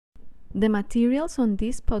The materials on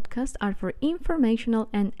this podcast are for informational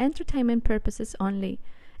and entertainment purposes only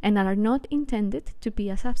and are not intended to be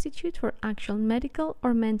a substitute for actual medical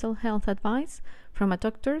or mental health advice from a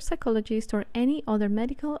doctor, psychologist, or any other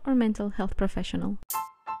medical or mental health professional.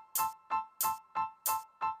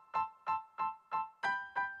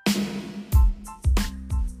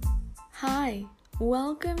 Hi,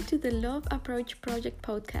 welcome to the Love Approach Project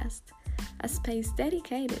podcast, a space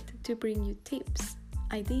dedicated to bring you tips,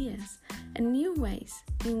 ideas, and new ways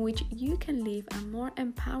in which you can live a more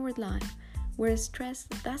empowered life where stress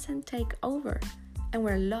doesn't take over and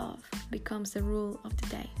where love becomes the rule of the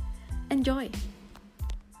day. Enjoy!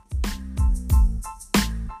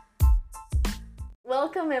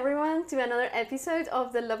 Welcome everyone to another episode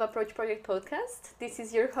of the Love Approach Project podcast. This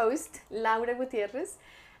is your host, Laura Gutierrez,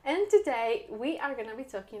 and today we are going to be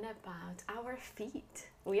talking about our feet.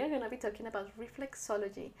 We are going to be talking about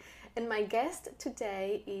reflexology. And my guest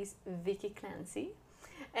today is Vicky Clancy.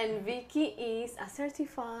 And Vicky is a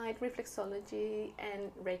certified reflexology and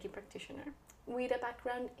Reiki practitioner with a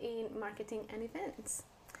background in marketing and events.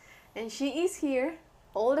 And she is here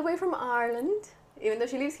all the way from Ireland, even though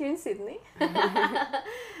she lives here in Sydney,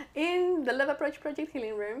 in the Love Approach Project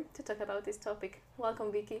Healing Room to talk about this topic.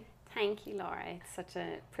 Welcome, Vicky. Thank you, Laura. It's such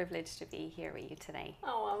a privilege to be here with you today.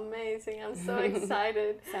 Oh, amazing. I'm so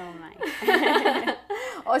excited. So am I.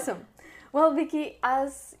 Awesome. Well, Vicky,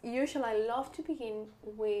 as usual, I love to begin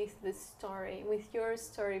with the story, with your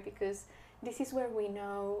story, because this is where we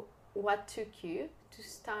know what took you to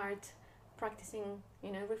start practicing,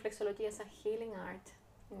 reflexology as a healing art,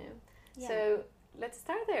 Yeah. So let's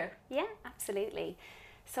start there. Yeah, absolutely.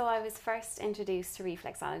 So I was first introduced to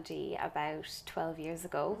reflexology about 12 years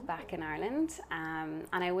ago back in Ireland, and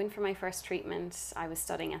I went for my first treatment. I was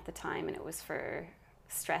studying at the time, and it was for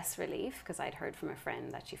stress relief because I'd heard from a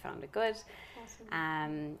friend that she found it good.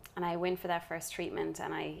 Awesome. And I went for that first treatment,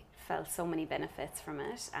 and I felt so many benefits from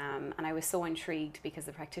it, and I was so intrigued because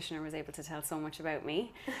the practitioner was able to tell so much about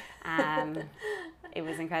me. It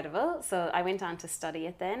was incredible. So I went on to study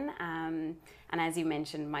it then, and as you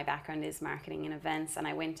mentioned, my background is marketing and events, and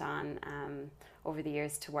I went on over the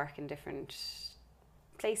years to work in different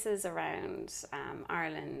places around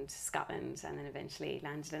Ireland, Scotland, and then eventually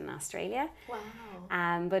landed in Australia.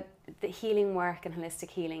 Wow. But the healing work and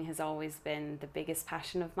holistic healing has always been the biggest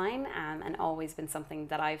passion of mine, and always been something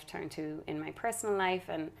that I've turned to in my personal life,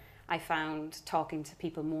 and I found talking to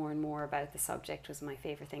people more and more about the subject was my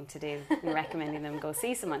favourite thing to do, and recommending them go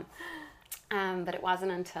see someone. But it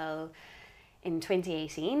wasn't until in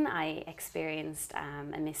 2018, I experienced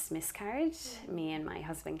a miscarriage, me and my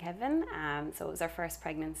husband Kevin. So it was our first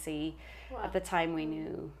pregnancy. Wow. At the time, we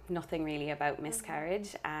knew nothing really about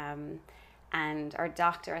miscarriage. And our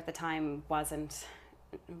doctor at the time wasn't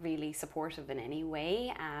really supportive in any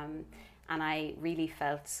way. And I really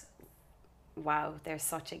felt, wow, there's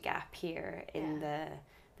such a gap here in the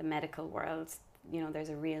medical world. There's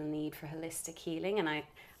a real need for holistic healing, and I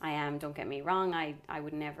am, don't get me wrong, I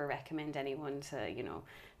would never recommend anyone to,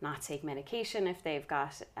 not take medication if they've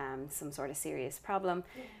got some sort of serious problem.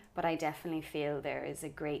 Yeah. But I definitely feel there is a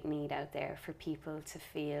great need out there for people to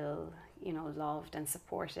feel, loved and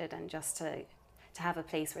supported, and just to have a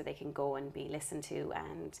place where they can go and be listened to.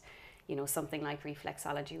 And, something like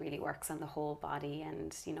reflexology really works on the whole body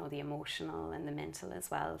and, the emotional and the mental as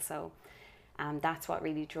well. So that's what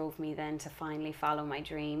really drove me then to finally follow my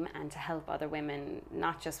dream and to help other women,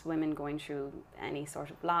 not just women going through any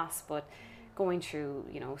sort of loss, but going through,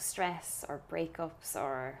 stress or breakups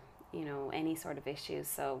or, any sort of issues.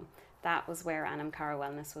 So that was where Anam Cara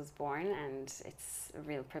Wellness was born, and it's a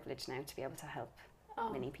real privilege now to be able to help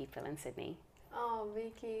many people in Sydney. Oh,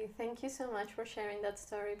 Vicky, thank you so much for sharing that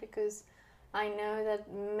story, because I know that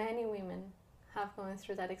many women have gone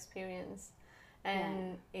through that experience.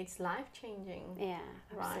 And it's life-changing. Yeah,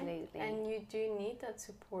 right? Absolutely. And you do need that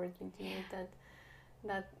support. You do need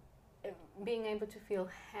that being able to feel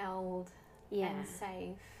held and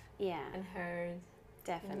safe and heard.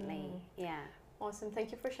 Definitely, Awesome.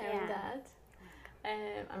 Thank you for sharing that.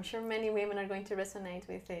 I'm sure many women are going to resonate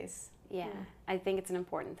with this. Yeah, I think it's an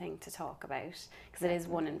important thing to talk about, because it is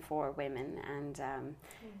 1 in 4 women. And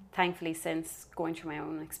thankfully, since going through my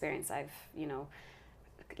own experience, I've,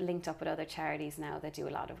 linked up with other charities now that do a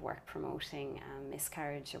lot of work promoting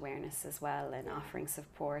miscarriage awareness as well, and offering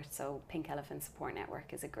support. So Pink Elephant Support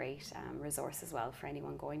Network is a great resource as well for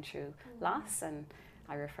anyone going through loss, and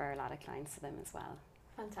I refer a lot of clients to them as well.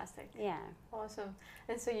 Fantastic. Yeah. Awesome.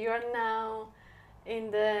 And so you're now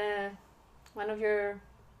in one of your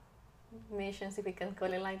missions, if we can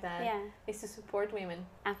call it like that, is to support women.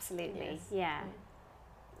 Absolutely. Yes. Yeah.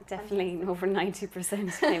 definitely over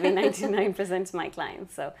 90%, maybe 99% of my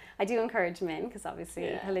clients. So I do encourage men because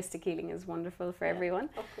obviously holistic healing is wonderful for everyone.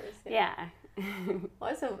 Of course. Yeah.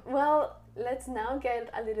 Awesome. Well, let's now get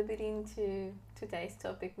a little bit into today's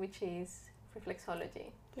topic, which is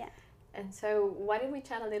reflexology. Yeah. And so why don't we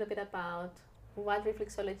chat a little bit about what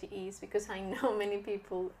reflexology is, because I know many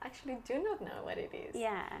people actually do not know what it is.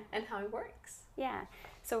 Yeah. And how it works. Yeah.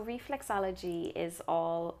 So reflexology is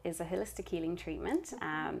a holistic healing treatment,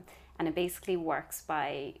 and it basically works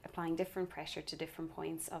by applying different pressure to different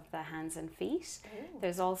points of the hands and feet.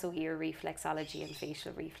 There's also ear reflexology and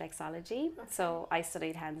facial reflexology. So I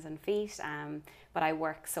studied hands and feet, but I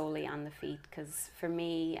work solely on the feet because for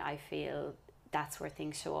me, I feel that's where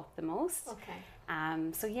things show up the most.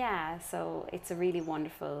 So it's a really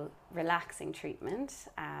wonderful, relaxing treatment.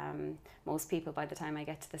 Most people, by the time I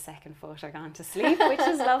get to the second foot, are gone to sleep, which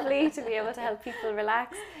is lovely to be able to help people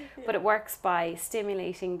relax. But it works by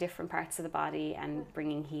stimulating different parts of the body and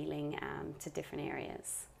bringing healing to different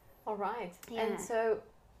areas. All right. Yeah. And so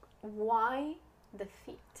why the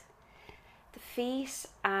feet? The feet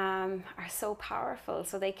are so powerful,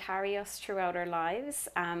 so they carry us throughout our lives.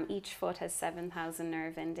 Each foot has 7,000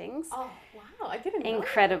 nerve endings. Oh, wow, I didn't know.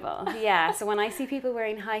 Incredible, yeah. So when I see people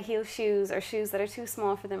wearing high heel shoes or shoes that are too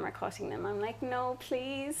small for them or cutting them, I'm like, no,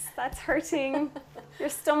 please, that's hurting your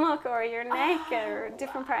stomach or your neck or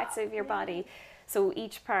different parts of your body. So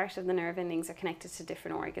each part of the nerve endings are connected to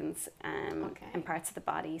different organs and parts of the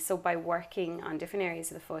body. So by working on different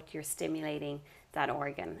areas of the foot, you're stimulating that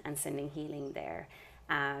organ and sending healing there.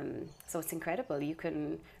 So it's incredible. You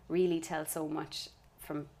can really tell so much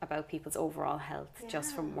about people's overall health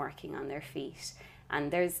just from working on their feet.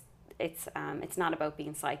 And it's not about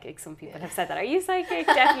being psychic. Some people have said that. Are you psychic?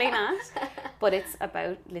 Definitely not. But it's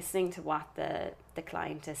about listening to what the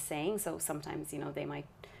client is saying. So sometimes, they might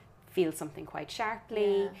feel something quite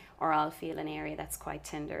sharply, or I'll feel an area that's quite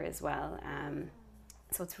tender as well.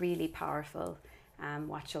 So it's really powerful.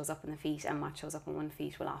 What shows up on the feet and what shows up on one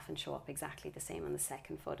feet will often show up exactly the same on the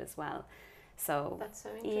second foot as well. So that's so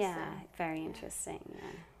interesting. Yeah, very interesting.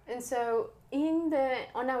 Yeah. And so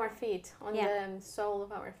on our feet, on the sole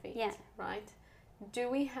of our feet, right? Do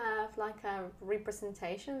we have like a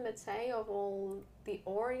representation, let's say, of all the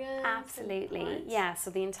organs? Absolutely, yeah.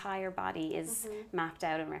 So the entire body is mapped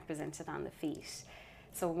out and represented on the feet.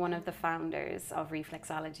 So one of the founders of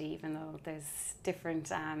reflexology, even though there's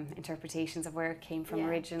different interpretations of where it came from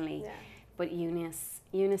originally, but Eunice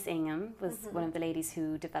Ingham was one of the ladies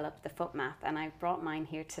who developed the foot map, and I brought mine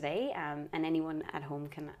here today, and anyone at home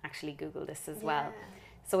can actually Google this as well.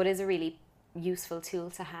 So it is a really useful tool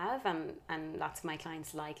to have, and lots of my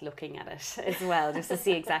clients like looking at it as well, just to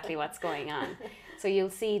see exactly what's going on. So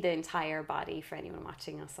you'll see the entire body, for anyone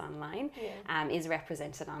watching us online, is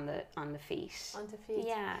represented on the feet. On the feet.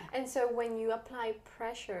 Yeah. And so when you apply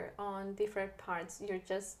pressure on different parts, you're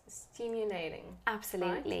just stimulating.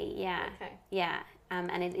 Absolutely, right? yeah. Okay. Yeah.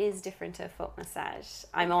 And it is different to a foot massage.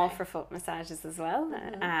 I'm all for foot massages as well.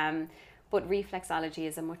 But reflexology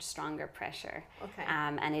is a much stronger pressure. Okay.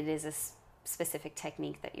 And it is a specific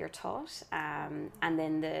technique that you're taught, and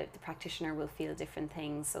then the practitioner will feel different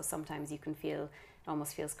things. So sometimes you can feel, it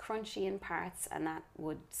almost feels crunchy in parts, and that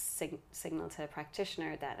would signal to a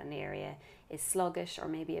practitioner that an area is sluggish or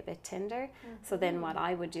maybe a bit tender. So then what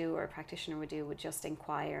I would do, or a practitioner would do, would just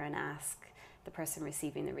inquire and ask the person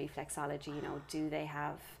receiving the reflexology, do they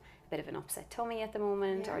have a bit of an upset tummy at the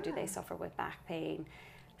moment, or do they suffer with back pain?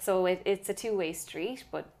 So it's a two-way street,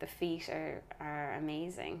 but the feet are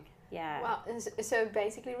amazing. Yeah. Wow. So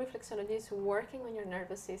basically reflexology is working on your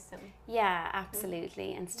nervous system. Yeah,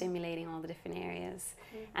 absolutely. And stimulating all the different areas.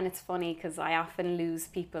 And it's funny because I often lose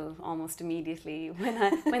people almost immediately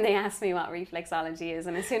when they ask me what reflexology is.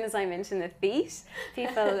 And as soon as I mention the feet,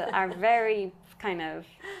 people are very kind of,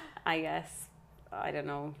 I guess, I don't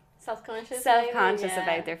know, self-conscious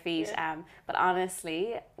about their feet. But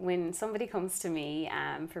honestly, when somebody comes to me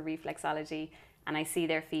for reflexology and I see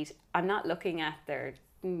their feet, I'm not looking at their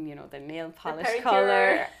nail polish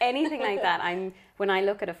color, anything like that. When I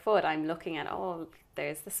look at a foot, I'm looking at,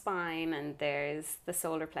 there's the spine, and there's the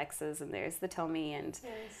solar plexus, and there's the tummy, and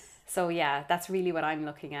so that's really what I'm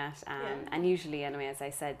looking at. And usually, anyway, as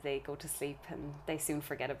I said, they go to sleep and they soon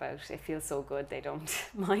forget about it. It feels so good, they don't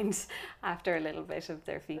mind after a little bit of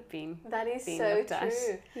their feet being that is being so looked true.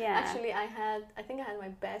 at. Yeah. Actually, I think I had my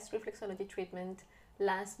best reflexology treatment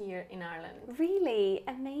last year in Ireland. Really?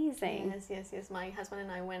 Amazing. Yes. My husband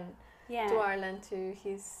and I went to Ireland to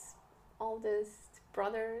his oldest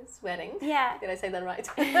brother's wedding. Yeah. Did I say that right?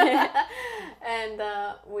 And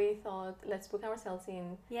we thought, let's book ourselves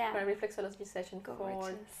in for a reflexology session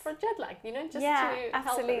for jet lag, you know, just to help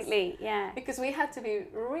absolutely, us. Because we had to be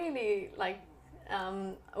really like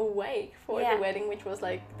awake for the wedding, which was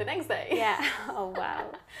like the next day. Yeah. Oh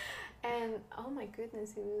wow. And oh my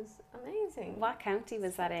goodness, it was amazing. What county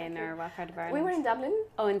was that in, or what part of Ireland? We were in Dublin.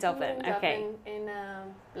 Oh, in Dublin. We were in okay. Dublin, in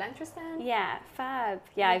Blanchardstown. Yeah, fab.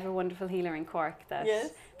 Yeah, I have a wonderful healer in Cork.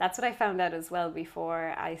 That's what I found out as well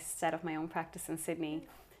before I set up my own practice in Sydney.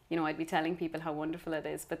 You know, I'd be telling people how wonderful it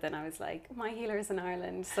is, but then I was like, my healer's in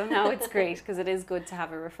Ireland. So now it's great, because it is good to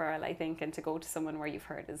have a referral, I think, and to go to someone where you've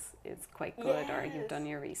heard is quite good, or you've done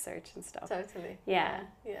your research and stuff. Totally. Yeah.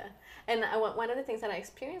 And one of the things that I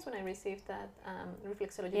experienced when I received that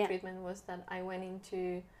reflexology treatment was that I went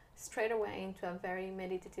straight away into a very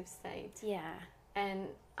meditative state. Yeah. And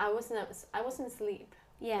I wasn't asleep.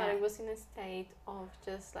 Yeah. But I was in a state of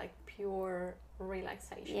just like pure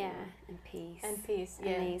relaxation. Yeah, and peace. And peace,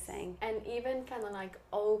 yes. Amazing. And even kind of like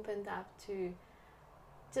opened up to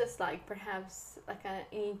just like perhaps like an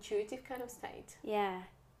intuitive kind of state. Yeah.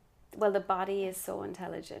 Well, the body is so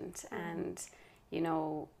intelligent, and you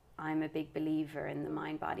know, I'm a big believer in the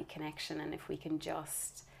mind-body connection, and if we can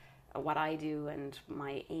just, what I do and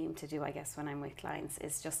my aim to do, I guess, when I'm with clients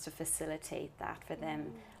is just to facilitate that for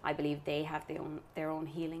them. I believe they have their own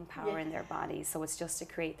healing power in their bodies, so it's just to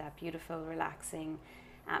create that beautiful, relaxing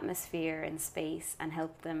atmosphere and space and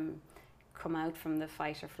help them come out from the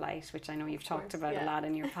fight or flight, which I know you've talked about a lot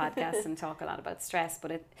in your podcast and talk a lot about stress,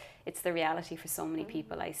 but it's the reality for so many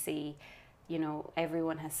people. I see, you know,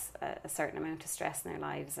 everyone has a certain amount of stress in their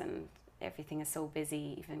lives, and everything is so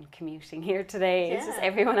busy, even commuting here today. It's just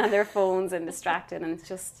everyone on their phones and distracted, and it's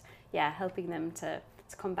just helping them to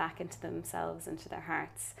come back into themselves, into their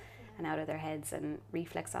hearts and out of their heads. And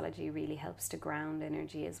reflexology really helps to ground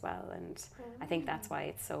energy as well, and I think that's why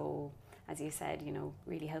it's so, as you said, you know,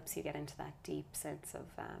 really helps you get into that deep sense of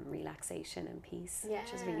relaxation and peace,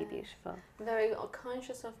 which is really beautiful. Very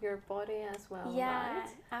conscious of your body as well, right?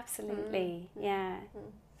 Absolutely.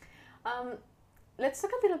 Let's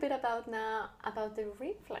talk a little bit about the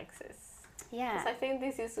reflexes. Yeah. Because I think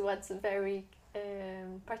this is what's very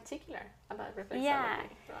particular about reflexology,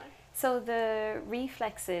 right? So the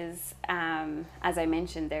reflexes, as I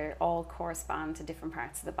mentioned, they all correspond to different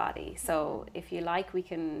parts of the body. So if you like, we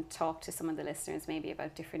can talk to some of the listeners maybe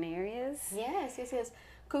about different areas. Yes.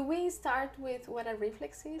 Could we start with what a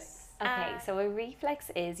reflex is? Okay, so a reflex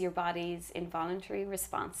is your body's involuntary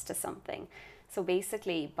response to something. So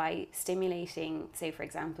basically, by stimulating, say for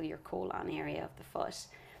example, your colon area of the foot,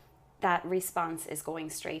 that response is going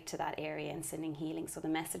straight to that area and sending healing. So the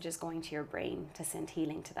message is going to your brain to send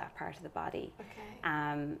healing to that part of the body,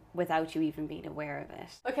 without you even being aware of it.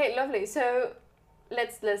 Okay, lovely. So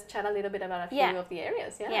let's chat a little bit about a few of the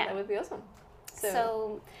areas. Yeah, that would be awesome.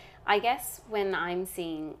 So I guess when I'm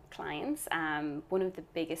seeing clients, one of the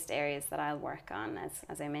biggest areas that I'll work on,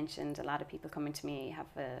 as I mentioned, a lot of people coming to me have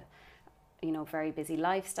very busy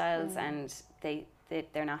lifestyles, and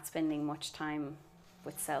they're not spending much time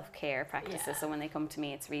with self-care practices. So when they come to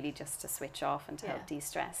me, it's really just to switch off and to help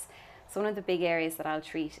de-stress. So one of the big areas that I'll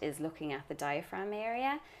treat is looking at the diaphragm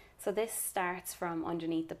area. So this starts from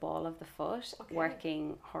underneath the ball of the foot,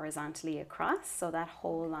 working horizontally across, so that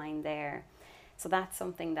whole line there. So that's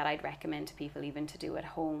something that I'd recommend to people even to do at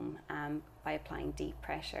home, by applying deep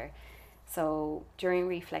pressure. So during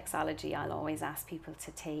reflexology, I'll always ask people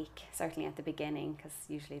to take, certainly at the beginning, because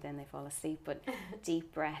usually then they fall asleep, but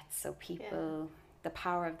deep breaths. So people, the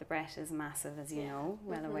power of the breath is massive, as you know,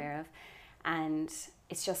 well aware of. And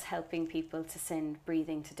it's just helping people to send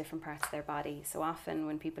breathing to different parts of their body. So often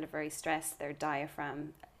when people are very stressed, their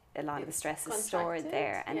diaphragm, a lot of the stress is stored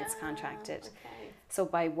there and it's contracted. So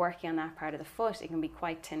by working on that part of the foot, it can be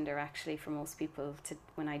quite tender actually for most people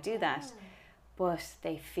when I do that. But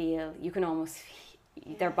they feel, you can almost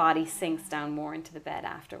their body sinks down more into the bed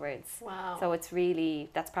afterwards. Wow. So it's really,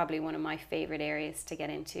 that's probably one of my favorite areas to get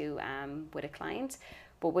into with a client.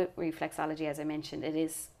 But with reflexology, as I mentioned, it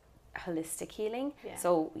is holistic healing.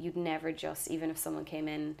 So you'd never just, even if someone came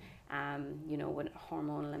in with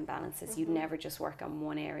hormonal imbalances, you'd never just work on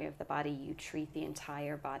one area of the body. You treat the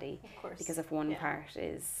entire body. Of course. Because if one part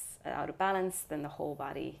is out of balance, then the whole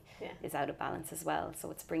body is out of balance as well.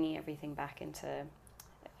 So it's bringing everything back into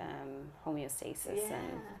homeostasis.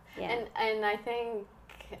 And I think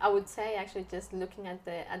I would say actually just looking at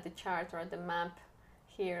the chart or the map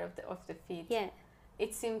here of the feet,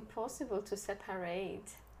 it's impossible to separate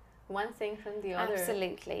one thing from the other.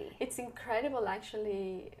 Absolutely. It's incredible,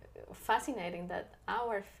 actually fascinating that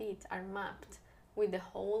our feet are mapped with the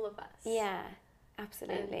whole of us. Yeah,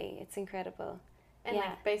 Absolutely. It's incredible. And Yeah.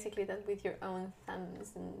 like basically that with your own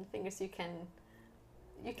thumbs and fingers you can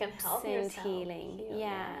help Send yourself healing. heal.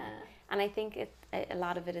 Yeah. And I think a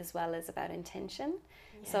lot of it as well is about intention.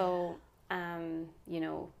 Yeah. So, you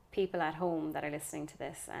know, people at home that are listening to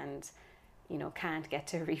this and, you know, can't get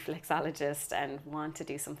to a reflexologist and want to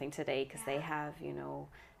do something today because they have, you know,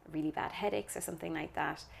 really bad headaches or something like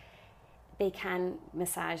that, they can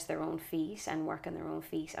massage their own feet and work on their own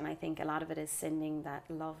feet. And I think a lot of it is sending that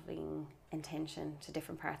loving intention to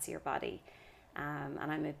different parts of your body. And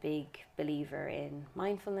I'm a big believer in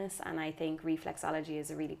mindfulness, and I think reflexology is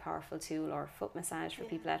a really powerful tool, or foot massage for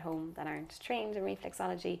people at home that aren't trained in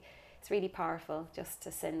reflexology. It's really powerful just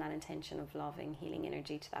to send that intention of loving, healing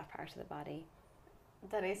energy to that part of the body.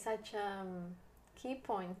 That is such a key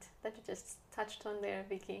point that you just touched on there,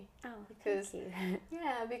 Vicky. Oh, because thank you.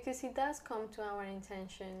 yeah, because it does come to our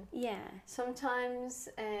intention. Yeah. Sometimes,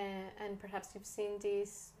 and perhaps you've seen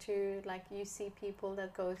this too, like you see people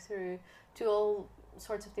that go through to all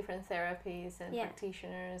sorts of different therapies and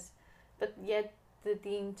practitioners, but yet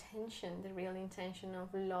the intention, the real intention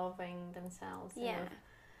of loving themselves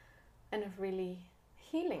and of really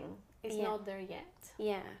healing is not there yet.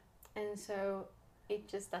 Yeah. And so it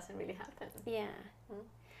just doesn't really happen. Yeah.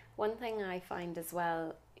 One thing I find as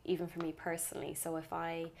well, even for me personally, so if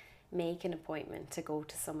I make an appointment to go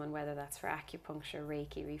to someone, whether that's for acupuncture,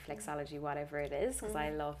 Reiki, reflexology, whatever it is, because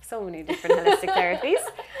I love so many different holistic therapies.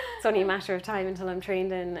 It's only a matter of time until I'm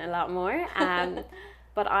trained in a lot more.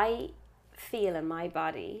 But I feel in my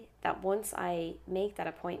body that once I make that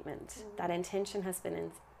appointment, that intention has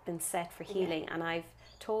been set for healing, and I've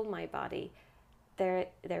told my body,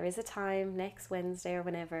 there is a time next Wednesday or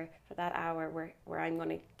whenever for that hour where I'm going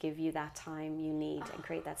to give you that time you need and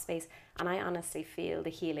create that space. And I honestly feel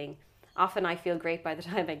the healing. Often I feel great by the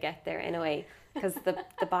time I get there in a way, because the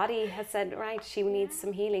body has said, right, she needs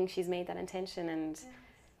some healing. She's made that intention. And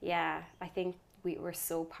I think we're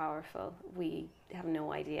so powerful. We have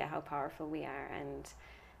no idea how powerful we are. And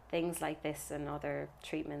things like this and other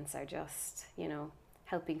treatments are just, you know,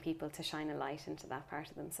 helping people to shine a light into that part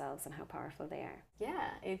of themselves and how powerful they are. Yeah,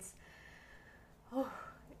 it's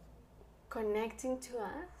connecting to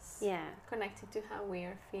us. Yeah. Connecting to how we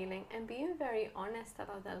are feeling and being very honest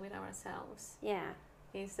about that with ourselves. Yeah.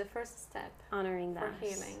 Is the first step. Honoring that. For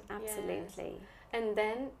healing. Absolutely. Yes. And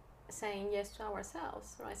then saying yes to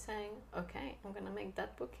ourselves, right? Saying, okay, I'm going to make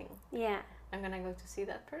that booking. Yeah. I'm going to go to see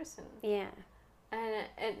that person. Yeah.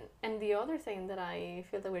 And the other thing that I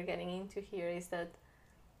feel that we're getting into here is that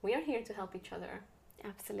we are here to help each other.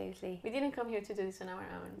 Absolutely. We didn't come here to do this on our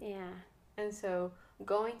own. Yeah. And so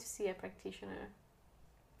going to see a practitioner,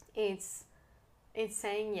 it's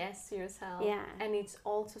saying yes to yourself. Yeah. And it's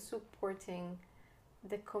also supporting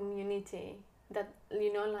the community that,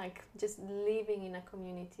 you know, like just living in a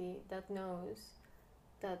community that knows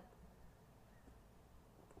that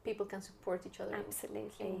people can support each other.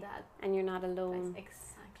 Absolutely. In that. And you're not alone. Exactly.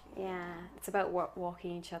 Yeah, it's about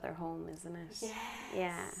walking each other home, isn't it? Yes.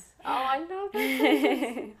 Yeah. Oh, I love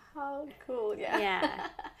that. How cool. Yeah. Yeah,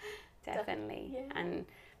 definitely. Yeah. And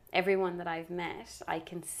everyone that I've met, I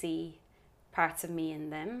can see parts of me in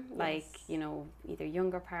them, like, you know, either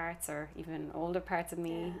younger parts or even older parts of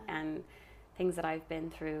me, and things that I've been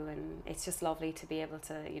through. And it's just lovely to be able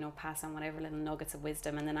to, you know, pass on whatever little nuggets of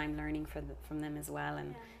wisdom, and then I'm learning from them as well,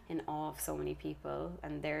 and in awe of so many people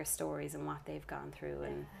and their stories and what they've gone through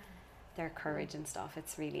and their courage and stuff.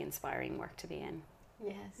 It's really inspiring work to be in.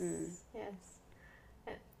 Yes, yes.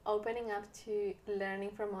 And opening up to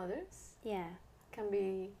learning from others can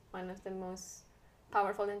be one of the most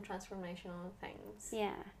powerful and transformational things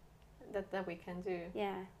that we can do.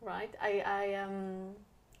 Yeah. Right? I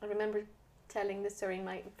remember telling the story in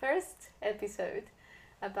my first episode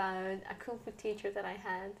about a Kung Fu teacher that I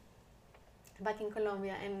had back in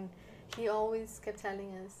Colombia, and he always kept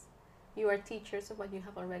telling us, you are teachers of what you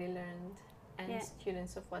have already learned and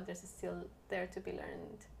students of what there's still there to be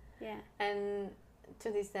learned. Yeah. And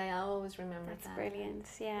to this day I always remember that. That's brilliant.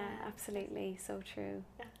 Yeah, absolutely. So true.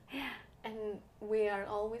 Yeah. And we are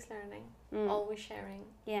always learning, always sharing.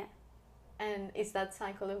 Yeah. And it's that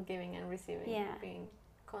cycle of giving and receiving, being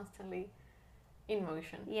constantly in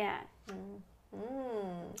motion. Yeah.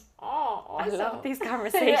 Oh, awesome. I love these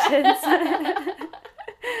conversations.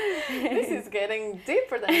 This is getting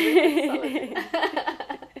deeper than reflexology.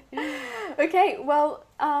 Okay, well,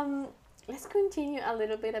 let's continue a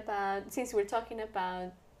little bit about, since we're talking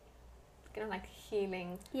about kind of like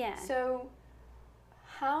healing. Yeah. So,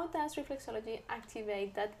 how does reflexology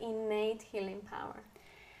activate that innate healing power?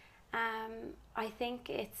 I think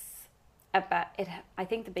it's about it. I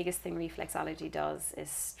think the biggest thing reflexology does is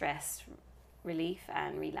stress relief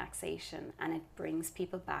and relaxation, and it brings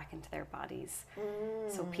people back into their bodies.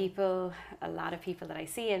 So people, a lot of people that I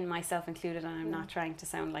see, and myself included, and I'm not trying to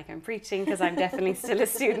sound like I'm preaching, because I'm definitely still a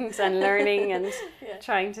student and learning and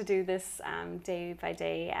trying to do this day by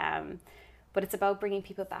day, but it's about bringing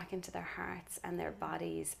people back into their hearts and their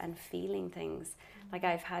bodies and feeling things. Like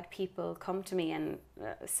I've had people come to me and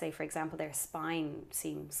say, for example, their spine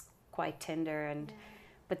seems quite tender, and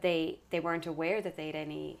but they weren't aware that they'd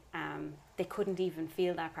any, they couldn't even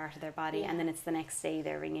feel that part of their body. And then it's the next day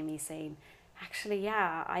they're ringing me saying, actually,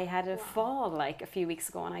 I had a fall like a few weeks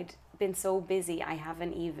ago, and I'd been so busy, I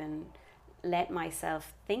haven't even let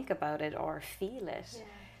myself think about it or feel it.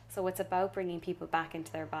 So it's about bringing people back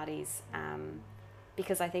into their bodies,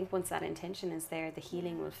 because I think once that intention is there, the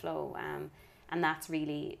healing will flow. And that's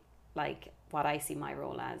really like what I see my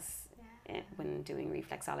role as when doing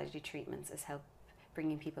reflexology treatments, is help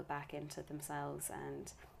bringing people back into themselves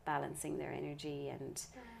and balancing their energy and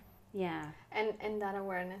and that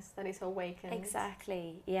awareness that is awakened.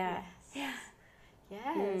 Exactly.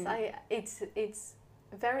 It's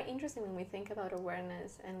very interesting when we think about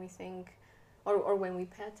awareness, and we think or when we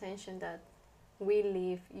pay attention that we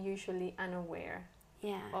live usually unaware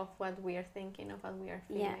of what we are thinking, of what we are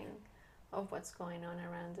feeling, of what's going on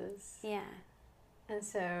around us. And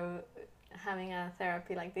so having a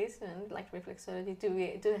therapy like this one, like reflexology,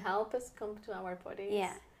 to help us come to our bodies,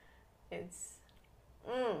 it's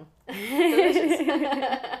delicious.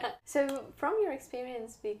 So from your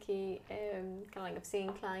experience, Vicky, kind of like of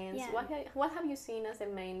seeing clients, what have you seen as the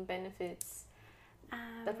main benefits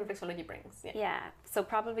that reflexology brings? So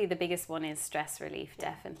probably the biggest one is stress relief.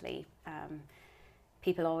 Definitely.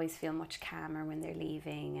 People always feel much calmer when they're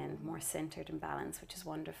leaving and more centered and balanced, which is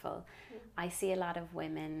wonderful. I see a lot of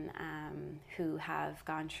women who have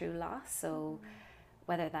gone through loss, so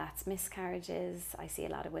whether that's miscarriages, I see a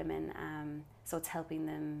lot of women, so it's helping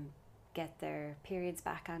them get their periods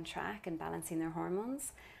back on track and balancing their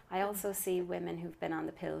hormones. I also see women who've been on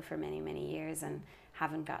the pill for many, many years and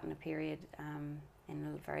haven't gotten a period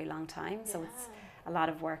in a very long time, so it's a lot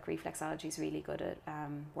of work. Reflexology is really good at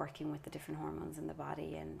working with the different hormones in the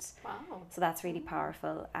body, and so that's really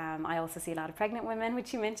powerful. I also see a lot of pregnant women,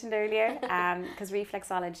 which you mentioned earlier, because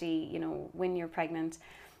reflexology, you know, when you're pregnant,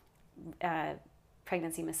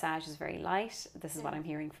 pregnancy massage is very light. This is what I'm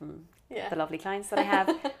hearing from the lovely clients that I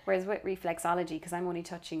have. Whereas with reflexology, because I'm only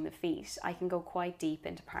touching the feet, I can go quite deep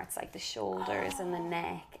into parts like the shoulders and the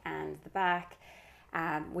neck and the back,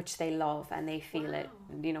 which they love, and they feel it,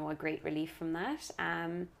 you know, a great relief from that.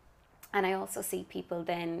 And I also see people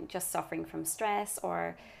then just suffering from stress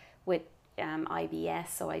or with IBS,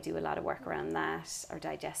 so I do a lot of work around that, or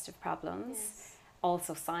digestive problems,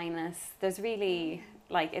 also sinus. There's really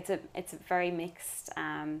like it's a very mixed,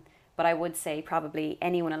 but I would say probably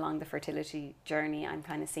anyone along the fertility journey I'm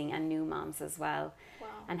kind of seeing, and new moms as well,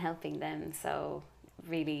 and helping them. So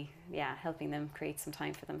really, helping them create some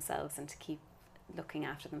time for themselves and to keep looking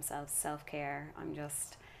after themselves. Self-care, I'm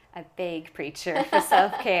just a big preacher for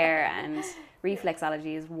self-care, and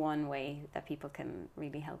reflexology is one way that people can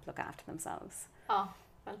really help look after themselves. Oh,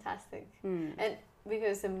 fantastic. And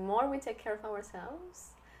because the more we take care of ourselves,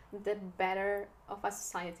 the better of a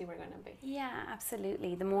society we're going to be. Yeah,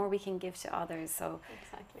 absolutely. The more we can give to others. So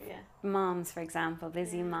moms, for example,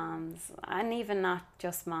 busy moms, and even not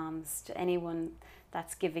just moms, to anyone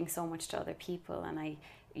that's giving so much to other people. And I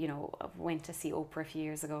went to see Oprah a few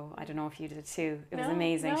years ago. I don't know if you did too. It was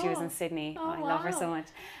amazing. She was in Sydney. I love her so much.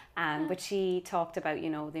 But she talked about,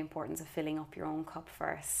 the importance of filling up your own cup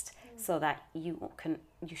first, so that you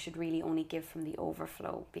should really only give from the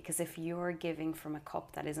overflow. Because if you're giving from a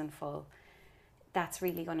cup that isn't full, that's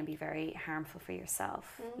really going to be very harmful for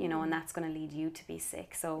yourself, and that's going to lead you to be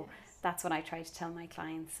sick. So that's what I try to tell my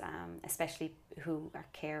clients, especially who are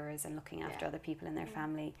carers and looking after other people in their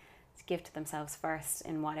family, to give to themselves first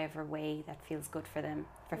in whatever way that feels good for them,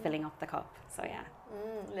 for filling up the cup. So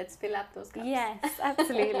let's fill up those cups. Yes,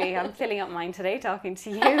 absolutely. I'm filling up mine today talking to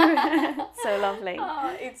you. So lovely.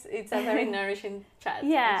 Oh, it's a very nourishing chat.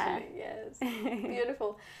 Yeah. Actually. Yes.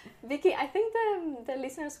 Beautiful. Vicky, I think the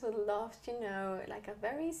listeners would love to know like a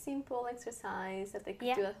very simple exercise that they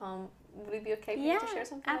could do at home. Would it be okay for you to share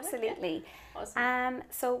something? Absolutely. Awesome.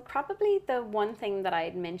 So probably the one thing that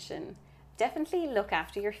I'd mention, definitely look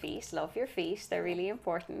after your feet. Love your feet. They're really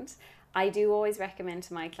important. I do always recommend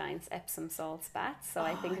to my clients Epsom salts baths. So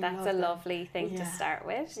I think that's a lovely thing to start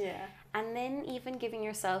with. Yeah. And then even giving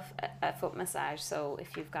yourself a foot massage. So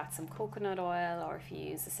if you've got some coconut oil, or if you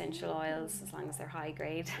use essential oils, as long as they're high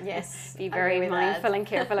grade. Yes. Be very mindful and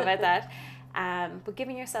careful about that. But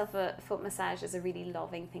giving yourself a foot massage is a really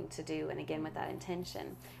loving thing to do, and again with that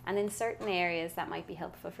intention. And in certain areas that might be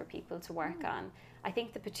helpful for people to work on. I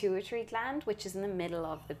think the pituitary gland, which is in the middle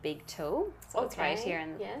of the big toe, so it's right here,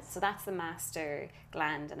 and so that's the master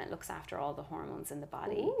gland, and it looks after all the hormones in the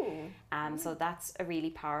body. So that's a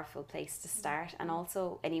really powerful place to start. And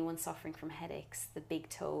also anyone suffering from headaches, the big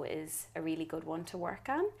toe is a really good one to work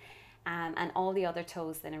on, and all the other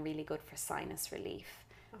toes then are really good for sinus relief.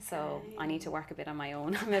 So I need to work a bit on my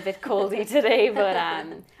own. I'm a bit coldy today, but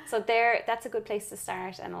so that's a good place to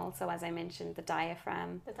start. And also, as I mentioned, the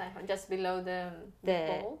diaphragm. The diaphragm, just below the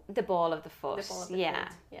ball? The ball of the foot. The ball of the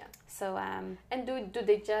foot. Yeah. So and do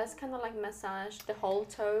they just kind of like massage the whole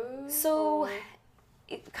toe? So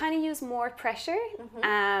it kind of use more pressure.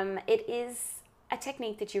 It is a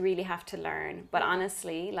technique that you really have to learn. But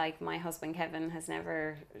honestly, like my husband Kevin has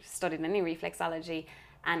never studied any reflexology.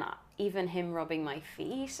 And even him rubbing my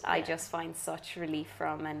feet, I just find such relief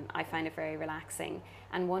from, and I find it very relaxing.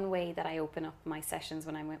 And one way that I open up my sessions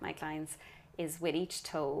when I'm with my clients is with each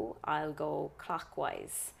toe, I'll go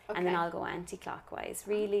clockwise and then I'll go anti-clockwise,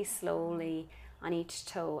 really slowly on each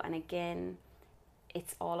toe. And again,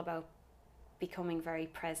 it's all about becoming very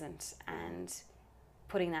present and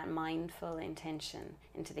putting that mindful intention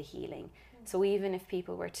into the healing. So even if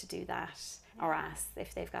people were to do that, or ask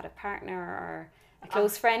if they've got a partner or a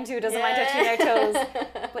close friend who doesn't mind touching their toes,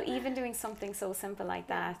 but even doing something so simple like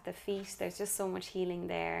that, the feet, there's just so much healing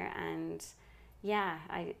there. And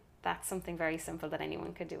that's something very simple that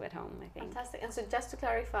anyone could do at home, I think. Fantastic. And so just to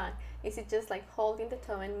clarify, is it just like holding the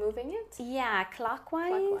toe and moving it? Yeah,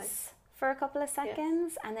 clockwise for a couple of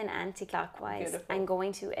seconds, and then anti-clockwise. And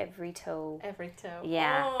going to every toe. Every toe.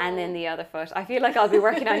 Yeah, and then the other foot. I feel like I'll be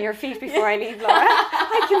working on your feet before I leave, Laura.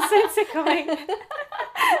 I can sense it coming.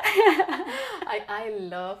 I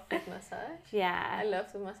love foot massage. Yeah. I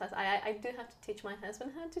love foot massage. I do have to teach my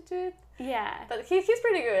husband how to do it. Yeah. But he's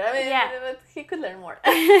pretty good. I mean, but he could learn more.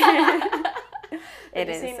 It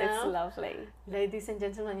is. It's lovely. Ladies and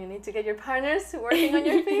gentlemen, you need to get your partners working on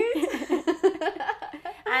your feet.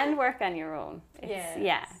 And work on your own.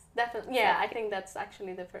 Yeah. Definitely. Yeah, I think that's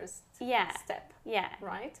actually the first step. Yeah.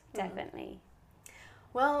 Right? Definitely.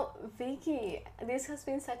 Well, Vicky, this has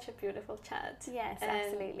been such a beautiful chat. Yes,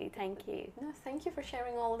 absolutely. Thank you. No, thank you for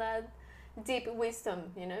sharing all that deep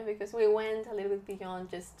wisdom, because we went a little bit beyond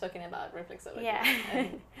just talking about reflexology. Yeah.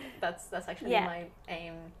 And that's actually my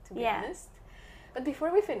aim, to be honest. But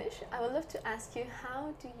before we finish, I would love to ask you,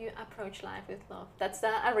 how do you approach life with love? That's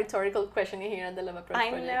a rhetorical question here at the Love Approach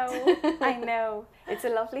Project. I know. It's a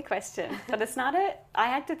lovely question, but it's not I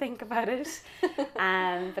had to think about it,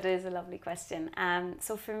 but it is a lovely question.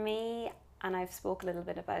 So for me, and I've spoke a little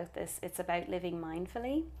bit about this, it's about living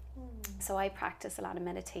mindfully. So I practice a lot of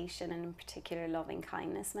meditation, and in particular loving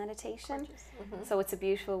kindness meditation. So it's a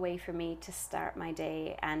beautiful way for me to start my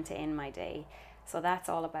day and to end my day. So that's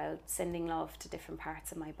all about sending love to different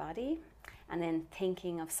parts of my body, and then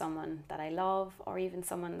thinking of someone that I love, or even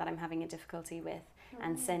someone that I'm having a difficulty with,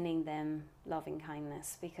 and sending them loving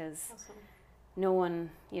kindness, because no one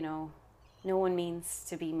means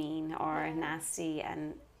to be mean or nasty,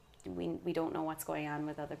 and we don't know what's going on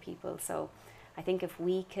with other people. So I think if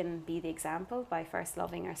we can be the example by first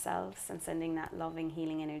loving ourselves and sending that loving,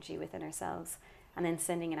 healing energy within ourselves, and then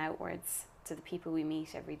sending it outwards to the people we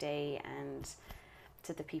meet every day and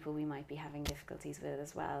to the people we might be having difficulties with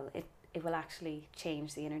as well, it will actually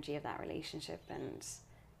change the energy of that relationship. And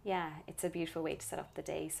it's a beautiful way to set up the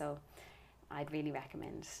day. So I'd really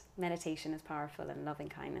recommend. Meditation is powerful, and loving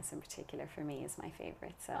kindness in particular for me is my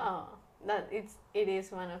favorite. So it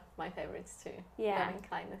is one of my favorites too. Loving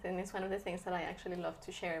kindness, and it's one of the things that I actually love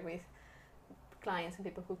to share with clients and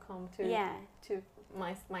people who come to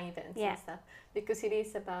my events and stuff, because it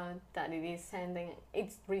is about that. It is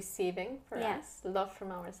it's receiving for us love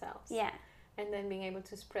from ourselves, and then being able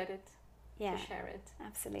to spread it, to share it.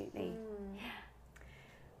 Absolutely.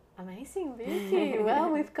 Amazing, Vicky. Well,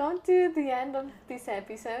 we've come to the end of this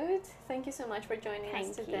episode. Thank you so much for joining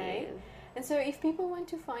us today. And so if people want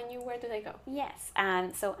to find you, where do they go? Yes,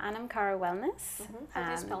 so Anamcara Wellness. How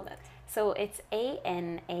do you spell that? So it's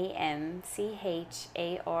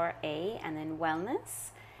ANAMCHARA and then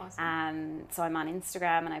wellness. Awesome. So I'm on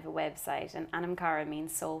Instagram, and I have a website, and Anamcara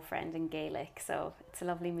means soul friend in Gaelic, so it's a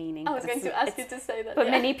lovely meaning. I was going to ask you to say that. But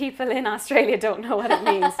many people in Australia don't know what it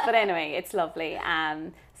means. But anyway, it's lovely.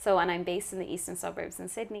 And I'm based in the eastern suburbs in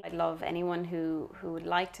Sydney. I'd love anyone who would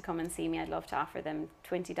like to come and see me. I'd love to offer them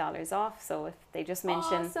 $20 off. So if they just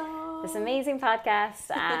mention this amazing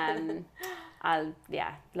podcast, I'll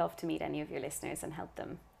love to meet any of your listeners and help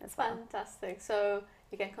them as well. Fantastic. So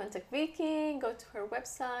you can contact Vicky, go to her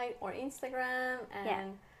website or Instagram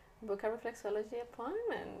and book a reflexology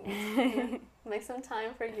appointment. Make some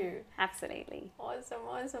time for you. Absolutely.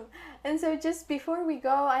 Awesome. And so just before we go,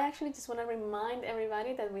 I actually just want to remind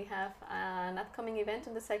everybody that we have an upcoming event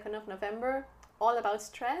on the 2nd of November, all about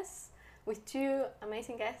stress, with 2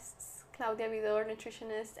 amazing guests, Claudia Vidor,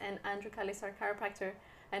 nutritionist, and Andrew Calisar, chiropractor,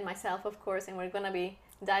 and myself, of course, and we're going to be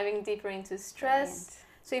diving deeper into stress. Brilliant.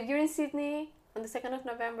 So if you're in Sydney on the 2nd of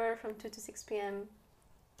November from 2 to 6 p.m,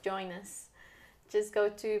 join us. Just go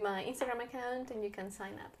to my Instagram account and you can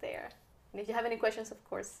sign up there. And if you have any questions, of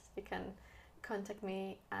course, you can contact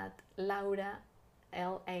me at Laura,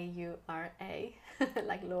 Laura,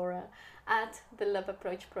 like Laura, at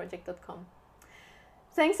theloveapproachproject.com.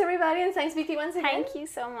 Thanks, everybody, and thanks, Vicky, once again. Thank you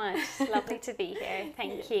so much. Lovely to be here.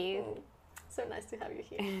 Thank you. So nice to have you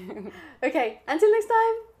here. Okay, until next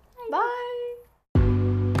time. Bye.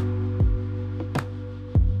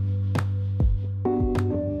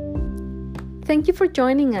 Thank you for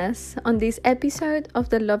joining us on this episode of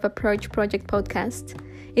the Love Approach Project podcast.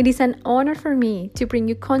 It is an honor for me to bring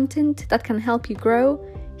you content that can help you grow,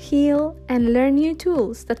 heal, and learn new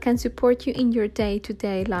tools that can support you in your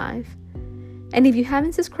day-to-day life. And if you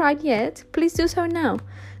haven't subscribed yet, please do so now.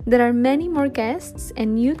 There are many more guests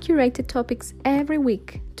and new curated topics every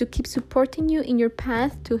week to keep supporting you in your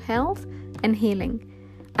path to health and healing.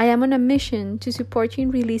 I am on a mission to support you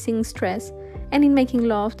in releasing stress and in making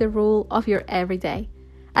love the rule of your everyday.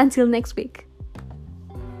 Until next week.